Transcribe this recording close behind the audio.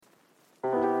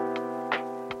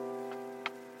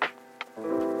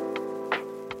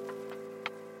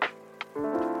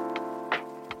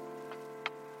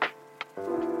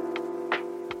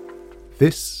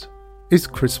This is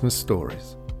Christmas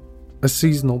Stories, a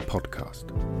seasonal podcast.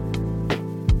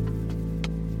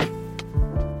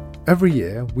 Every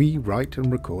year, we write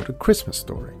and record a Christmas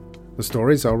story. The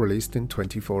stories are released in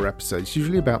 24 episodes,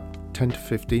 usually about 10 to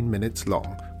 15 minutes long,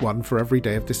 one for every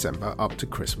day of December up to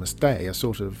Christmas Day, a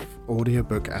sort of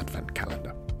audiobook advent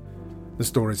calendar. The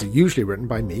stories are usually written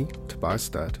by me, Tobias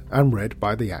Sturt, and read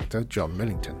by the actor John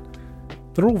Millington.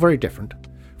 They're all very different,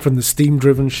 from the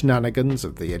steam-driven shenanigans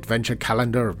of the adventure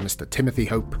calendar of Mr. Timothy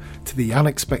Hope to the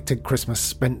unexpected Christmas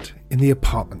spent in the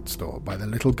apartment store by the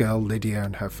little girl Lydia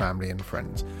and her family and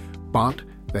friends. But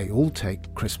they all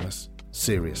take Christmas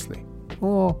seriously,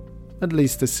 or at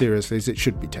least as seriously as it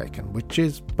should be taken, which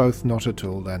is both not at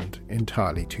all and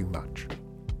entirely too much.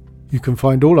 You can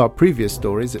find all our previous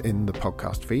stories in the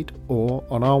podcast feed or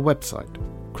on our website,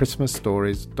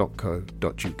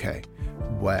 christmasstories.co.uk,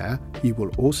 where you will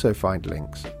also find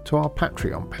links to our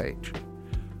Patreon page.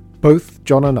 Both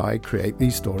John and I create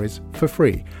these stories for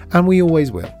free, and we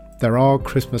always will. They're our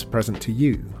Christmas present to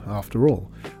you, after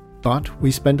all. But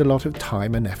we spend a lot of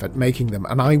time and effort making them,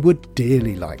 and I would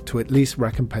dearly like to at least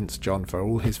recompense John for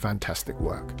all his fantastic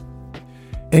work.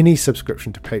 Any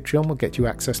subscription to Patreon will get you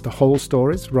access to whole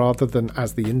stories rather than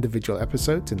as the individual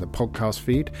episodes in the podcast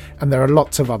feed, and there are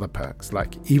lots of other perks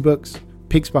like ebooks,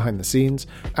 peeks behind the scenes,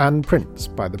 and prints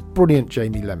by the brilliant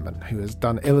Jamie Lemon, who has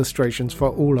done illustrations for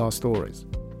all our stories.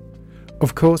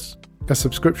 Of course, a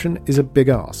subscription is a big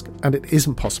ask, and it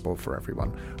isn't possible for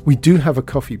everyone. We do have a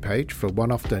coffee page for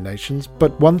one-off donations,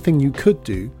 but one thing you could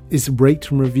do is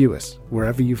rate and review us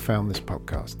wherever you found this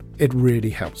podcast. It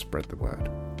really helps spread the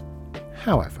word.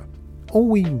 However, all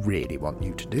we really want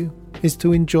you to do is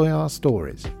to enjoy our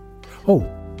stories. Oh,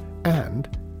 and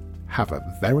have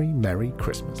a very Merry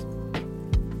Christmas.